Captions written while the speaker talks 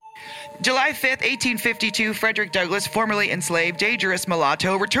July 5th, 1852, Frederick Douglass, formerly enslaved, dangerous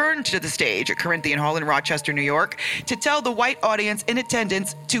mulatto, returned to the stage at Corinthian Hall in Rochester, New York, to tell the white audience in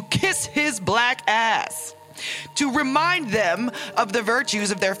attendance to kiss his black ass, to remind them of the virtues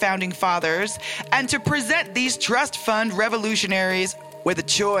of their founding fathers, and to present these trust fund revolutionaries with a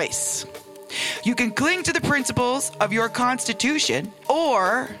choice. You can cling to the principles of your Constitution,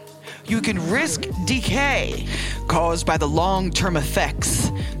 or you can risk decay caused by the long-term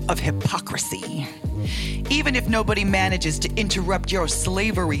effects of hypocrisy. Even if nobody manages to interrupt your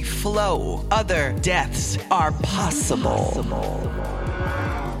slavery flow, other deaths are possible.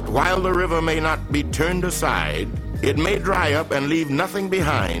 While the river may not be turned aside, it may dry up and leave nothing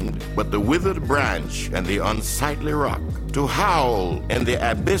behind but the withered branch and the unsightly rock, to howl in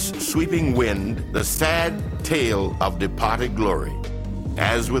the abyss-sweeping wind the sad tale of departed glory.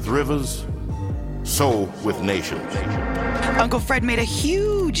 As with rivers, so with nations. Uncle Fred made a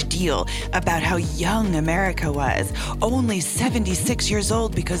huge deal about how young America was, only 76 years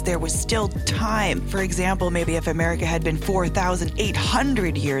old, because there was still time. For example, maybe if America had been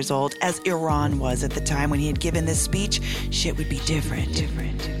 4,800 years old, as Iran was at the time when he had given this speech, shit would be different.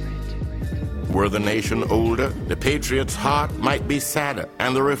 Were the nation older, the patriot's heart might be sadder,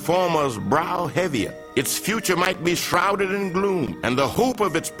 and the reformer's brow heavier. Its future might be shrouded in gloom, and the hope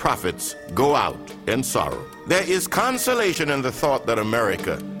of its prophets go out in sorrow. There is consolation in the thought that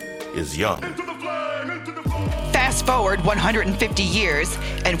America is young. Fast forward 150 years,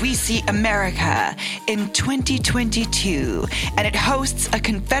 and we see America in 2022, and it hosts a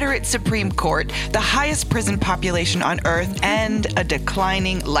Confederate Supreme Court, the highest prison population on Earth, and a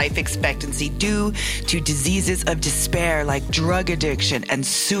declining life expectancy due to diseases of despair like drug addiction and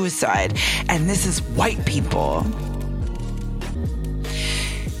suicide. And this is white people.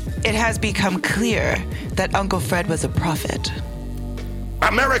 It has become clear that Uncle Fred was a prophet.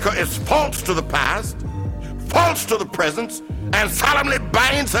 America is false to the past, false to the present, and solemnly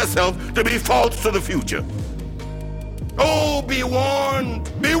binds herself to be false to the future. Oh, be warned,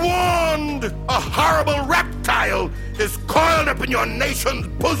 be warned! A horrible reptile is coiled up in your nation's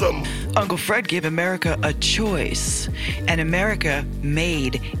bosom. Uncle Fred gave America a choice, and America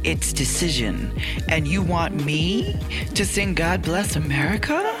made its decision. And you want me to sing God Bless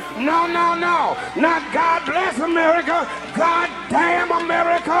America? No, not God Bless America, God damn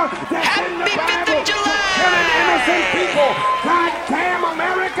America. That's in the Bible for killing innocent people. God damn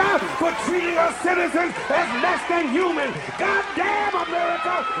America for treating us citizens as less than human. God damn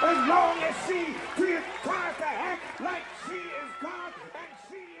America as long as she treats